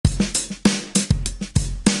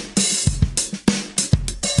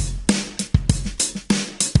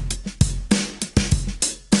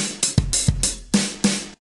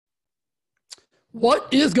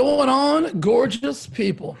What is going on, gorgeous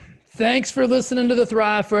people? Thanks for listening to the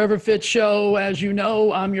Thrive Forever Fit show. As you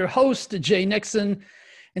know, I'm your host, Jay Nixon,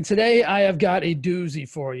 and today I have got a doozy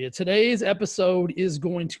for you. Today's episode is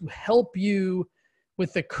going to help you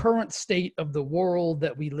with the current state of the world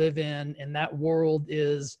that we live in, and that world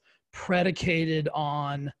is predicated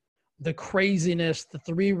on the craziness, the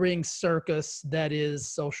three-ring circus that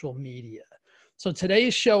is social media. So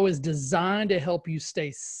today's show is designed to help you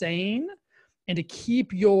stay sane and to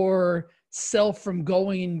keep yourself from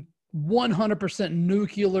going 100%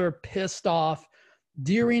 nuclear pissed off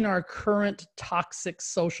during our current toxic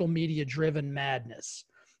social media driven madness.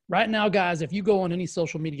 Right now, guys, if you go on any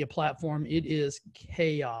social media platform, it is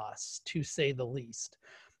chaos, to say the least.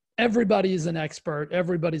 Everybody is an expert.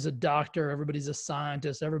 Everybody's a doctor. Everybody's a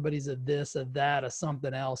scientist. Everybody's a this, a that, a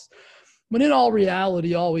something else. When in all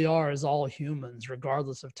reality, all we are is all humans,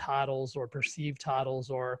 regardless of titles or perceived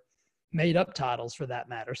titles or made up titles for that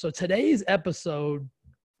matter. So today's episode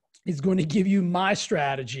is going to give you my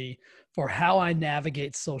strategy for how I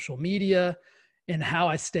navigate social media and how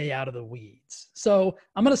I stay out of the weeds. So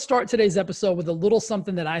I'm going to start today's episode with a little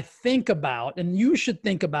something that I think about, and you should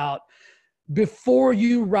think about before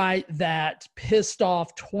you write that pissed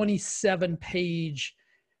off 27-page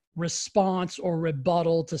response or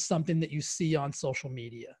rebuttal to something that you see on social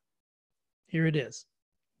media. Here it is.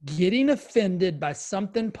 Getting offended by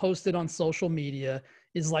something posted on social media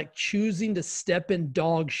is like choosing to step in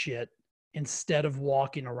dog shit instead of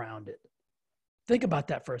walking around it. Think about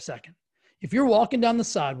that for a second. If you're walking down the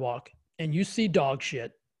sidewalk and you see dog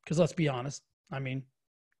shit, because let's be honest, I mean,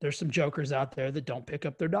 there's some jokers out there that don't pick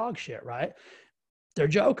up their dog shit, right? They're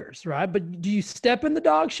jokers, right? But do you step in the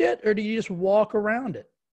dog shit or do you just walk around it?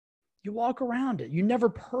 You walk around it. You never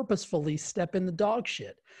purposefully step in the dog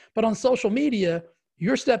shit. But on social media,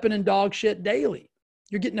 you're stepping in dog shit daily.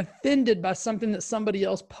 You're getting offended by something that somebody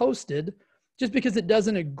else posted just because it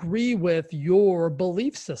doesn't agree with your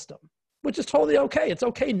belief system, which is totally okay. It's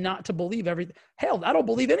okay not to believe everything. Hell, I don't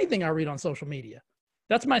believe anything I read on social media.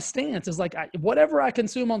 That's my stance, is like whatever I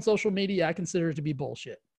consume on social media, I consider it to be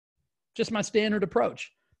bullshit. Just my standard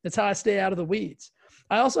approach. That's how I stay out of the weeds.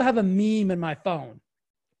 I also have a meme in my phone.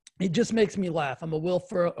 It just makes me laugh. I'm a Will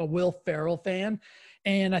Ferrell fan.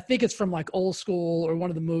 And I think it's from like Old School or one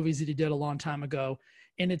of the movies that he did a long time ago.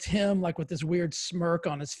 And it's him like with this weird smirk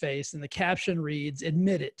on his face. And the caption reads,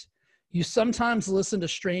 "Admit it. You sometimes listen to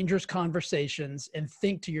strangers' conversations and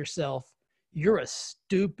think to yourself, you're a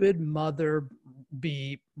stupid mother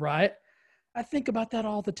beep," right? I think about that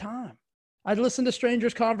all the time. I listen to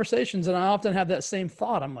strangers' conversations and I often have that same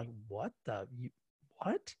thought. I'm like, what?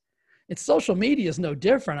 It's social media is no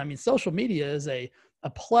different. I mean, social media is a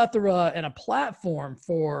plethora and a platform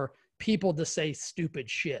for people to say stupid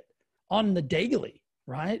shit on the daily,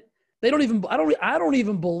 right? I don't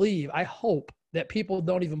even believe, I hope that people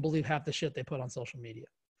don't even believe half the shit they put on social media.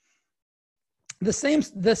 The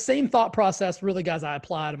same thought process, really, guys, I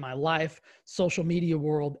apply to my life, social media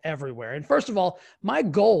world, everywhere. And first of all, my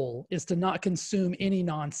goal is to not consume any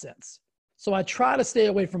nonsense. So I try to stay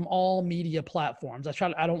away from all media platforms. I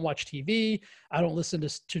don't watch TV. I don't listen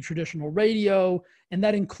to traditional radio, and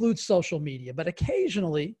that includes social media. But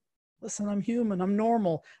occasionally, listen, I'm human, I'm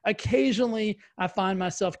normal. Occasionally, I find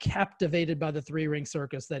myself captivated by the three-ring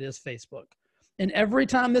circus that is Facebook. And every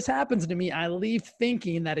time this happens to me, I leave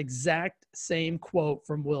thinking that exact same quote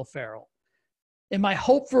from Will Ferrell. In my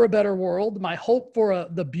hope for a better world, my hope for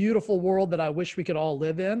the beautiful world that I wish we could all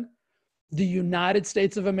live in, the United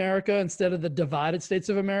States of America instead of the divided states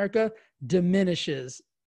of America diminishes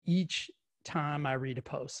each time I read a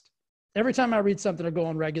post. Every time I read something or go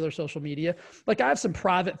on regular social media, like I have some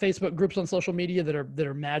private Facebook groups on social media that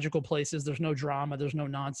are magical places. There's no drama. There's no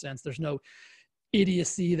nonsense. There's no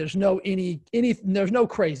idiocy. There's no there's no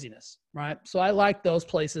craziness, right? So I like those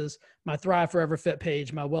places. My Thrive Forever Fit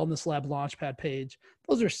page, my Wellness Lab Launchpad page.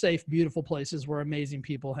 Those are safe, beautiful places where amazing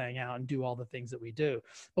people hang out and do all the things that we do.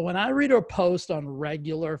 But when I read a post on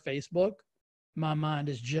regular Facebook, my mind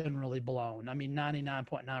is generally blown. I mean,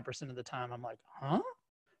 99.9% of the time, I'm like, huh?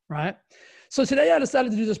 Right? So today I decided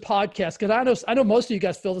to do this podcast because I know most of you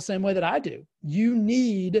guys feel the same way that I do. You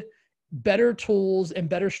need better tools and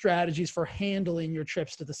better strategies for handling your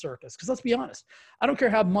trips to the circus. Because let's be honest, I don't care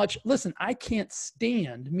how much, listen, I can't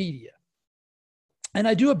stand media. And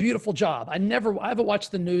I do a beautiful job. I haven't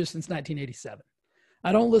watched the news since 1987.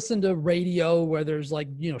 I don't listen to radio where there's like,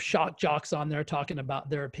 shock jocks on there talking about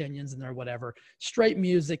their opinions and their whatever. Straight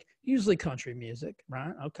music, usually country music,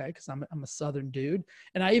 right? Okay, because I'm a Southern dude.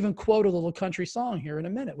 And I even quote a little country song here in a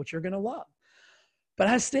minute, which you're going to love. But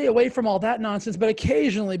I stay away from all that nonsense. But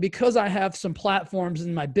occasionally, because I have some platforms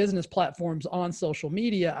and my business platforms on social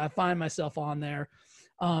media, I find myself on there.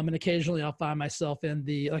 And occasionally I'll find myself in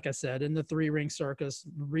like I said, in the three-ring circus,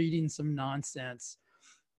 reading some nonsense.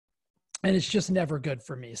 And it's just never good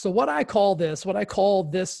for me. So what I call this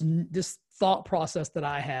thought process that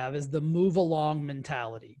I have is the move along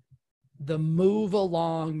mentality. The move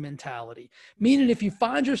along mentality. Meaning if you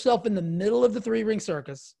find yourself in the middle of the three-ring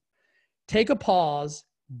circus, take a pause,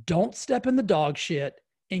 don't step in the dog shit,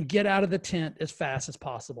 and get out of the tent as fast as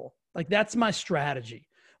possible. Like, that's my strategy.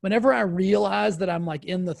 Whenever I realize that I'm like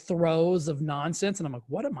in the throes of nonsense and I'm like,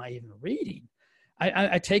 what am I even reading?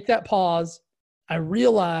 I take that pause. I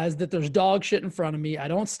realize that there's dog shit in front of me. I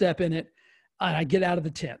don't step in it. And I get out of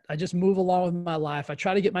the tent. I just move along with my life. I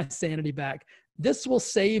try to get my sanity back. This will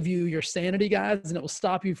save you your sanity, guys, and it will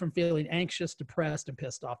stop you from feeling anxious, depressed, and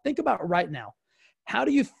pissed off. Think about it right now. How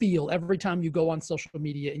do you feel every time you go on social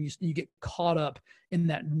media and you get caught up in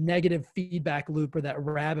that negative feedback loop or that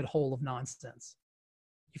rabbit hole of nonsense?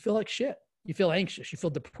 You feel like shit. You feel anxious. You feel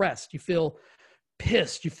depressed. You feel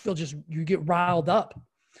pissed. You get riled up.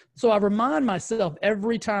 So I remind myself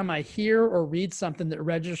every time I hear or read something that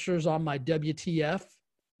registers on my WTF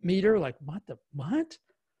meter, like, what?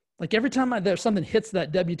 Like, every time there's something hits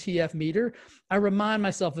that WTF meter, I remind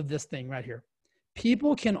myself of this thing right here.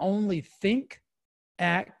 People can only think,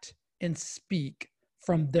 act, and speak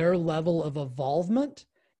from their level of involvement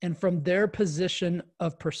and from their position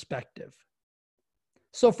of perspective.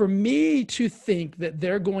 So for me to think that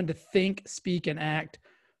they're going to think, speak, and act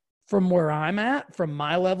from where I'm at, from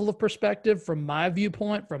my level of perspective, from my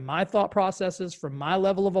viewpoint, from my thought processes, from my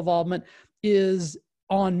level of involvement is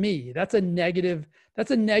on me. That's a negative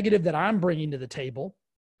that I'm bringing to the table.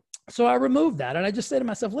 So I remove that. And I just say to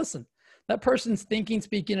myself, listen, that person's thinking,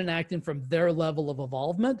 speaking, and acting from their level of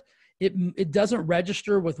involvement. It doesn't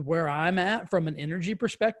register with where I'm at from an energy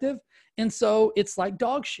perspective. And so it's like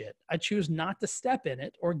dog shit. I choose not to step in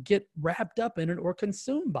it or get wrapped up in it or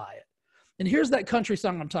consumed by it. And here's that country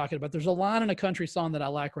song I'm talking about. There's a line in a country song that I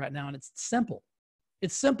like right now, and it's simple.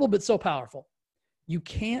 It's simple, but so powerful. You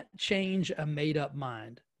can't change a made-up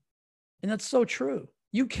mind. And that's so true.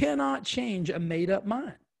 You cannot change a made-up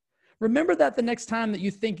mind. Remember that the next time that you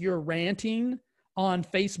think you're ranting on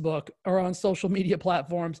Facebook or on social media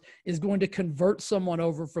platforms is going to convert someone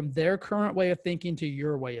over from their current way of thinking to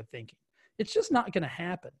your way of thinking. It's just not going to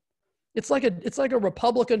happen. It's like a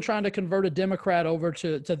Republican trying to convert a Democrat over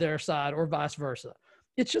to their side or vice versa.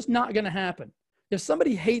 It's just not going to happen. If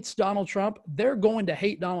somebody hates Donald Trump, they're going to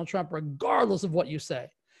hate Donald Trump regardless of what you say.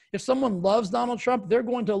 If someone loves Donald Trump, they're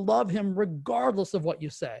going to love him regardless of what you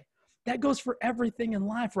say. That goes for everything in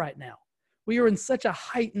life right now. We are in such a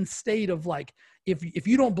heightened state of like, if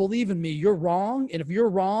you don't believe in me, you're wrong. And if you're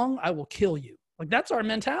wrong, I will kill you. Like, that's our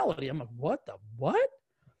mentality. I'm like, what?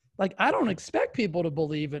 Like, I don't expect people to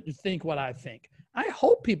believe it and think what I think. I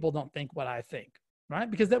hope people don't think what I think, right?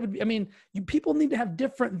 Because that would be, people need to have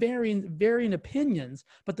different varying opinions.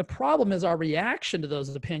 But the problem is our reaction to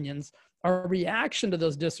those opinions, our reaction to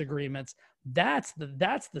those disagreements. That's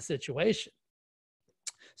the situation.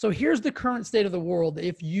 So here's the current state of the world.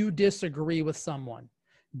 If you disagree with someone,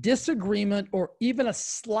 disagreement or even a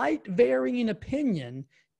slight varying opinion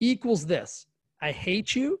equals this: I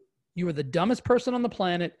hate you. You are the dumbest person on the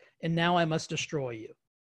planet, and now I must destroy you.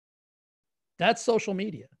 That's social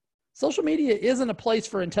media. Social media isn't a place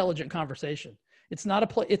for intelligent conversation. It's not a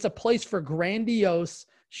place. It's a place for grandiose,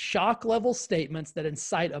 shock level statements that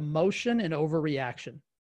incite emotion and overreaction.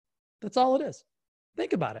 That's all it is.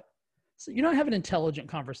 Think about it. So you're not having intelligent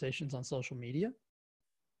conversations on social media.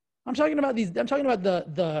 I'm talking about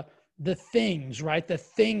the things, right? The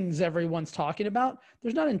things everyone's talking about.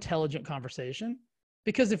 There's not intelligent conversation.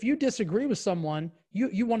 Because if you disagree with someone,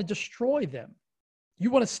 you want to destroy them.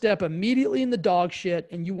 You want to step immediately in the dog shit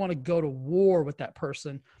and you want to go to war with that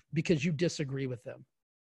person because you disagree with them.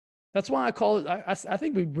 That's why I call it, I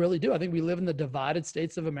think we really do. I think we live in the divided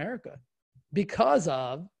states of America because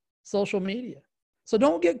of social media. So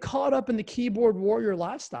don't get caught up in the keyboard warrior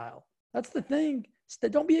lifestyle. That's the thing.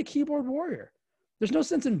 Don't be a keyboard warrior. There's no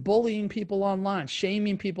sense in bullying people online,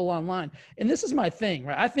 shaming people online. And this is my thing,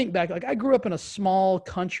 right? I think back, like I grew up in a small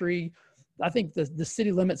country. I think the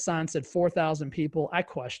city limit sign said 4,000 people. I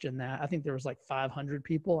question that. I think there was like 500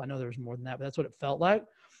 people. I know there was more than that, but that's what it felt like.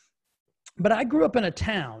 But I grew up in a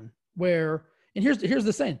town where, and here's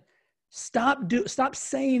the saying, stop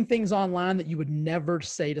saying things online that you would never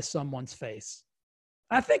say to someone's face.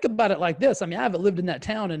 I think about it like this. I haven't lived in that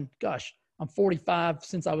town and gosh, I'm 45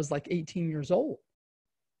 since I was like 18 years old.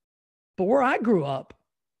 But where I grew up,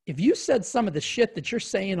 if you said some of the shit that you're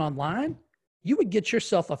saying online, you would get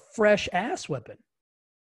yourself a fresh ass whipping.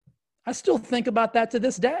 I still think about that to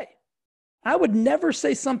this day. I would never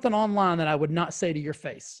say something online that I would not say to your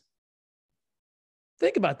face.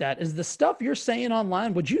 Think about that. Is the stuff you're saying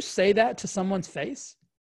online, would you say that to someone's face?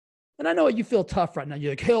 And I know you feel tough right now.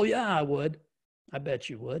 You're like, hell yeah, I would. I bet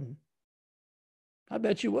you wouldn't. I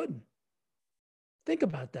bet you wouldn't. Think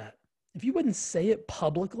about that. If you wouldn't say it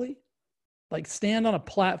publicly, like stand on a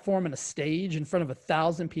platform and a stage in front of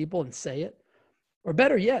 1,000 people and say it, or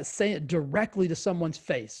better yet, say it directly to someone's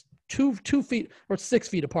face, 2 feet or 6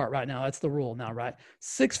 feet apart right now. That's the rule now, right?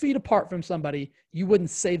 6 feet apart from somebody, you wouldn't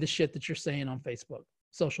say the shit that you're saying on Facebook,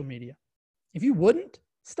 social media. If you wouldn't,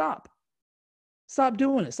 stop. Stop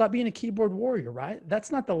doing it. Stop being a keyboard warrior, right?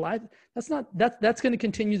 That's not the life. That's going to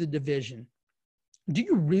continue the division. Do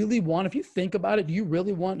you really want, if you think about it, do you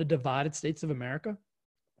really want a divided states of America?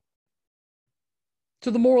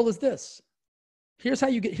 So the moral is this. Here's how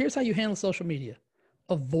you handle social media.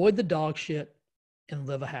 Avoid the dog shit and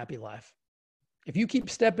live a happy life. If you keep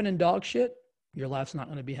stepping in dog shit, your life's not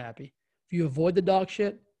going to be happy. If you avoid the dog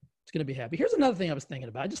shit, it's going to be happy. Here's another thing I was thinking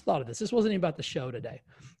about. I just thought of this. This wasn't even about the show today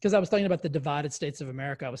because I was talking about the divided states of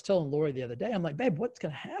America. I was telling Lori the other day, I'm like, babe, what's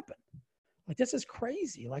going to happen? Like, this is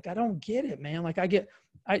crazy. Like, I don't get it, man. Like I get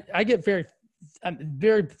I'm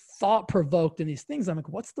very thought provoked in these things. I'm like,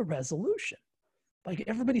 what's the resolution? Like,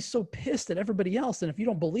 everybody's so pissed at everybody else. And if you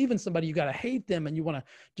don't believe in somebody, you got to hate them and you want to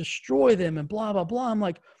destroy them and blah, blah, blah. I'm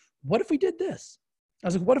like, what if we did this? I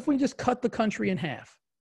was like, what if we just cut the country in half?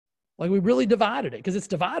 Like, we really divided it because it's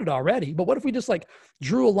divided already. But what if we just like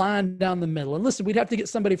drew a line down the middle? And listen, we'd have to get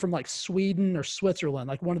somebody from like Sweden or Switzerland,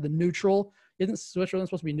 like one of the neutral. Isn't Switzerland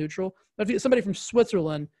supposed to be neutral? But if you get somebody from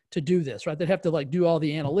Switzerland to do this, right? They'd have to like do all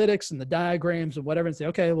the analytics and the diagrams and whatever and say,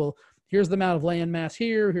 okay, well, here's the amount of land mass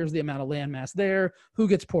here. Here's the amount of land mass there. Who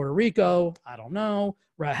gets Puerto Rico? I don't know,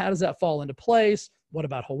 right? How does that fall into place? What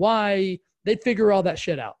about Hawaii? They'd figure all that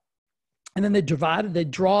shit out. And then they divide it, they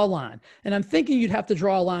draw a line. And I'm thinking you'd have to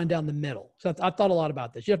draw a line down the middle. So I've thought a lot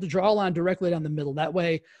about this. You have to draw a line directly down the middle. That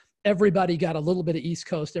way, everybody got a little bit of East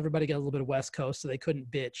Coast, everybody got a little bit of West Coast, so they couldn't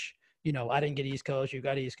bitch. You know, I didn't get East Coast, you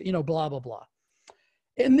got East Coast, you know, blah, blah, blah.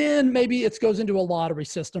 And then maybe it goes into a lottery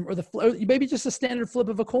system or maybe just a standard flip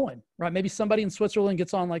of a coin, right? Maybe somebody in Switzerland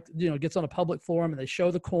gets on gets on a public forum and they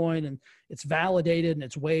show the coin and it's validated and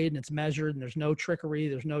it's weighed and it's measured and there's no trickery.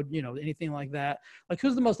 There's no, anything like that. Like,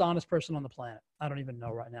 who's the most honest person on the planet? I don't even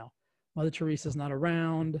know right now. Mother Teresa's not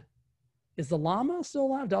around. Is the Lama still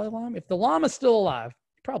alive? Dalai Lama? If the Lama's still alive,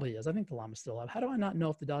 he probably is. I think the Lama's still alive. How do I not know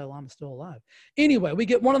if the Dalai Lama's still alive? Anyway, we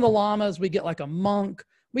get one of the Lamas, we get like a monk.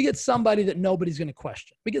 We get somebody that nobody's going to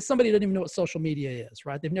question. We get somebody that doesn't even know what social media is,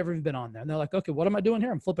 right? They've never even been on there. And they're like, okay, what am I doing here?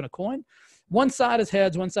 I'm flipping a coin. One side is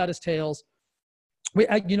heads, one side is tails.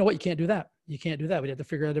 You know what? You can't do that. You can't do that. We'd have to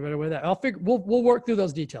figure out a better way of that. We'll work through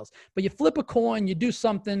those details. But you flip a coin, you do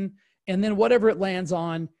something, and then whatever it lands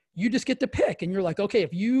on, you just get to pick. And you're like, okay,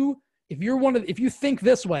 if you think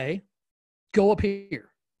this way, go up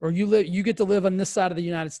here. Or you get to live on this side of the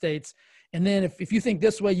United States. And then if you think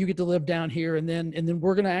this way, you get to live down here. And then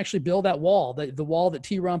we're going to actually build that wall, the wall that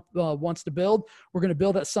T-Rump wants to build. We're going to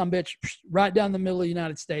build that sumbitch right down the middle of the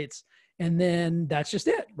United States. And then that's just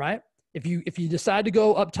it, right? If you decide to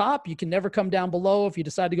go up top, you can never come down below. If you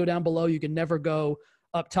decide to go down below, you can never go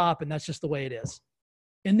up top. And that's just the way it is.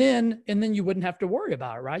 And then you wouldn't have to worry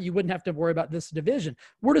about it, right? You wouldn't have to worry about this division.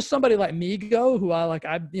 Where does somebody like me go, who I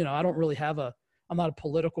don't really have I'm not a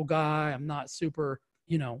political guy. I'm not super,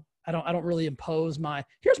 I don't really impose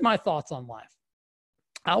here's my thoughts on life.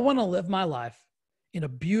 I want to live my life in a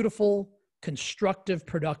beautiful, constructive,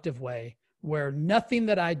 productive way where nothing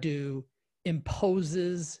that I do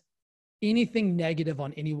imposes anything negative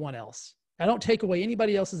on anyone else. I don't take away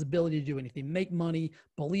anybody else's ability to do anything, make money,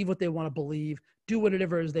 believe what they want to believe, do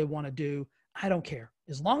whatever it is they want to do. I don't care.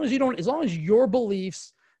 As long as your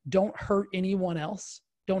beliefs don't hurt anyone else,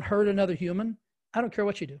 don't hurt another human, I don't care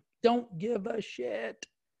what you do. Don't give a shit.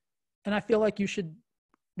 And I feel like you should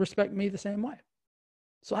respect me the same way.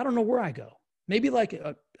 So I don't know where I go. Maybe I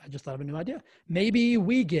just thought of a new idea. Maybe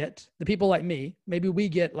we get, the people like me, maybe we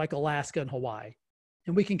get like Alaska and Hawaii.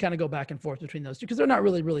 And we can kind of go back and forth between those two because they're not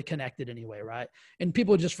really, really connected anyway, right? And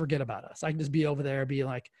people just forget about us. I can just be over there, be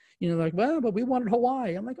like, well, but we wanted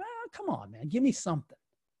Hawaii. I'm like, come on, man, give me something.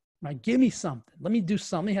 Right? Give me something. Let me do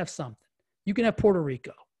something. Let me have something. You can have Puerto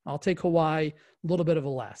Rico. I'll take Hawaii, a little bit of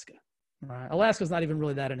Alaska. Right? Alaska's not even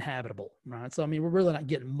really that inhabitable, right? So, we're really not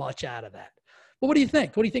getting much out of that. But what do you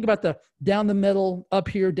think? What do you think about the down the middle, up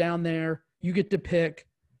here, down there? You get to pick,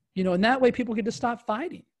 and that way people get to stop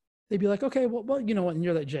fighting. They'd be like, okay, well, you know what? And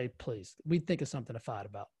you're like, Jay, please, we think of something to fight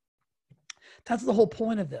about. That's the whole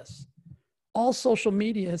point of this. all social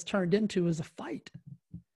media has turned into is a fight.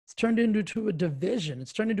 It's turned into a division.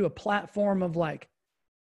 It's turned into a platform of like,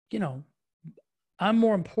 you know, I'm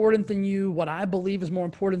more important than you. What I believe is more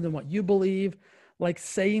important than what you believe. Like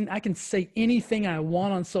saying I can say anything I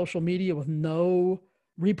want on social media with no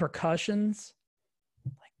repercussions.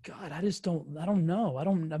 Like, God, I don't know.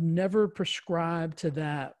 I've never prescribed to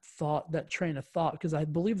that thought, that train of thought, because I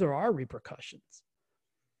believe there are repercussions.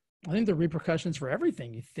 I think the repercussions for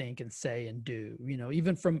everything you think and say and do, you know,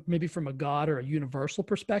 even from maybe from a God or a universal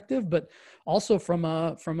perspective, but also from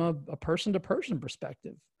a person to person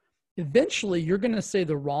perspective. Eventually you're going to say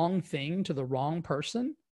the wrong thing to the wrong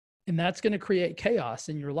person, and that's going to create chaos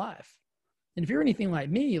in your life. And if you're anything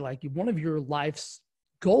like me, like one of your life's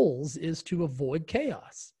goals is to avoid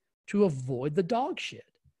chaos, to avoid the dog shit.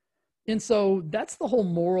 And so that's the whole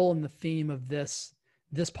moral and the theme of this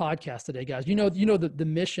podcast today, guys. You know the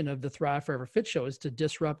mission of the Thrive Forever Fit show is to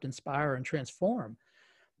disrupt, inspire, and transform.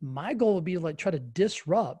 My goal would be to like try to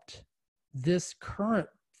disrupt this current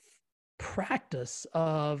practice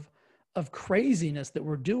of craziness that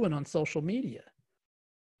we're doing on social media.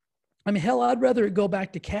 I mean, hell, I'd rather it go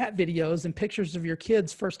back to cat videos and pictures of your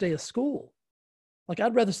kids' first day of school. Like,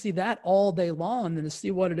 I'd rather see that all day long than to see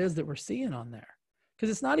what it is that we're seeing on there, because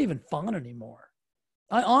it's not even fun anymore.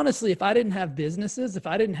 I honestly, if I didn't have businesses, if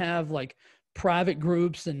I didn't have like private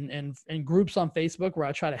groups and groups on Facebook where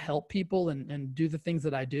I try to help people and do the things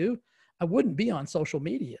that I do, I wouldn't be on social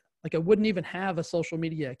media. Like I wouldn't even have a social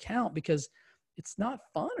media account because it's not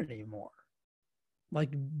fun anymore.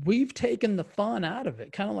 Like we've taken the fun out of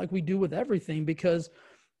it, kind of like we do with everything, because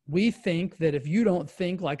we think that if you don't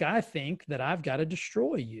think like I think, that I've got to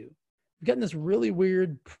destroy you. I've gotten this really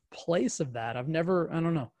weird place of that. I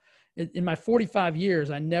don't know. In my 45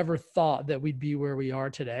 years, I never thought that we'd be where we are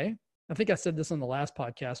today. I think I said this on the last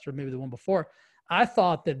podcast or maybe the one before. I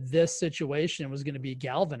thought that this situation was going to be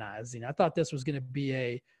galvanizing. I thought this was going to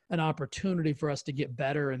be an opportunity for us to get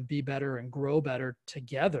better and be better and grow better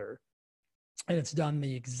together. And it's done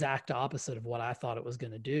the exact opposite of what I thought it was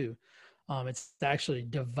going to do. It's actually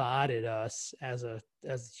divided us as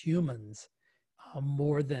humans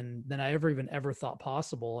more than I ever thought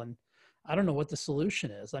possible. And I don't know what the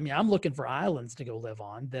solution is. I mean, I'm looking for islands to go live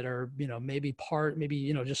on that are, maybe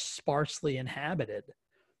just sparsely inhabited,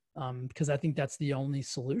 because I think that's the only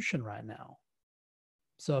solution right now.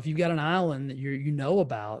 So if you've got an island that you know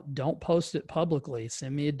about, don't post it publicly.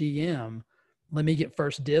 Send me a DM. Let me get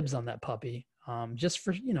first dibs on that puppy. Just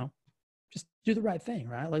do the right thing,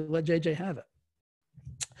 right? Like let JJ have it.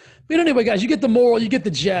 But anyway, guys, you get the moral, you get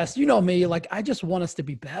the jest. You know me, like I just want us to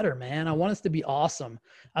be better, man. I want us to be awesome.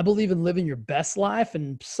 I believe in living your best life,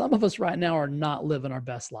 and some of us right now are not living our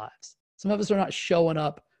best lives. Some of us are not showing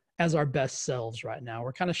up as our best selves right now.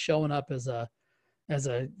 We're kind of showing up as a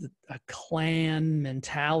clan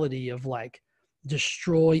mentality of like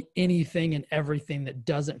destroy anything and everything that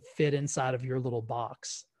doesn't fit inside of your little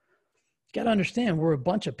box. Got to understand, we're a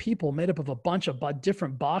bunch of people made up of a bunch of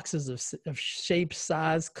different boxes of shape,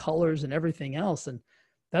 size, colors, and everything else. And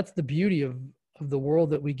that's the beauty of the world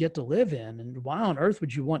that we get to live in. And why on earth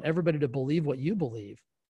would you want everybody to believe what you believe?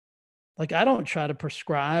 Like, I don't try to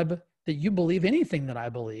prescribe that you believe anything that I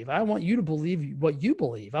believe. I want you to believe what you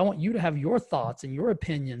believe. I want you to have your thoughts and your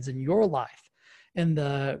opinions and your life and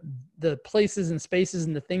the places and spaces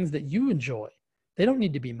and the things that you enjoy. They don't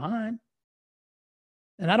need to be mine.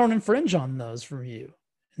 And I don't infringe on those from you.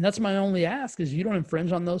 And that's my only ask, is you don't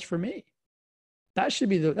infringe on those for me. That should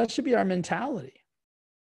be our mentality.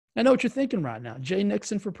 I know what you're thinking right now. Jay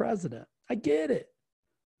Nixon for president. I get it.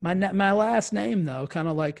 My last name though, kind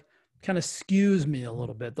of skews me a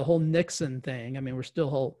little bit. The whole Nixon thing. I mean, we're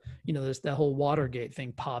still there's that whole Watergate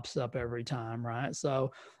thing pops up every time, right?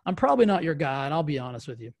 So I'm probably not your guy, and I'll be honest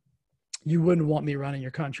with you. You wouldn't want me running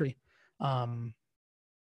your country. And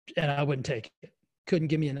I wouldn't take it. Couldn't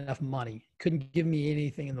give me enough money. Couldn't give me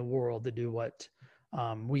anything in the world to do what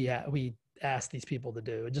we asked these people to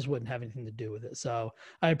do. It just wouldn't have anything to do with it. So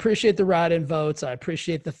I appreciate the write-in votes. I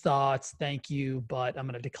appreciate the thoughts. Thank you, but I'm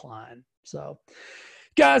going to decline. So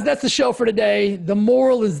guys, that's the show for today. The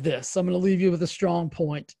moral is this. I'm going to leave you with a strong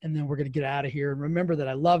point, and then we're going to get out of here. And remember that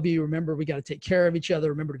I love you. Remember, we got to take care of each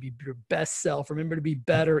other. Remember to be your best self. Remember to be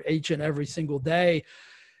better each and every single day.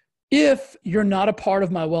 If you're not a part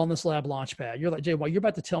of my Wellness Lab Launchpad, you're like, Jay, well, you're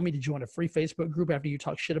about to tell me to join a free Facebook group after you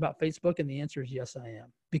talk shit about Facebook? And the answer is yes, I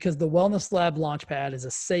am. Because the Wellness Lab Launchpad is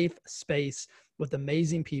a safe space with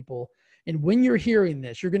amazing people. And when you're hearing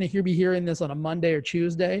this, you're going to be hearing this on a Monday or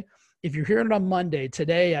Tuesday. If you're hearing it on Monday,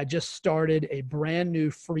 today I just started a brand new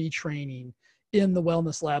free training in the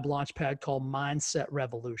Wellness Lab Launchpad called Mindset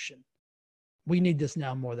Revolution. We need this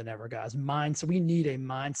now more than ever, guys. So we need a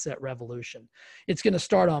mindset revolution. It's going to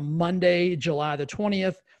start on Monday, July the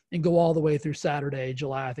 20th, and go all the way through Saturday,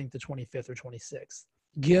 July, I think the 25th or 26th.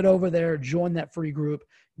 Get over there, join that free group,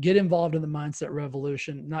 get involved in the mindset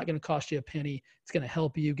revolution. Not going to cost you a penny. It's going to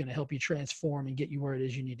help you transform and get you where it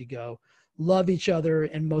is you need to go. Love each other.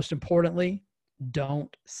 And most importantly,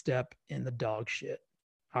 don't step in the dog shit.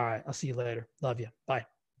 All right. I'll see you later. Love you. Bye.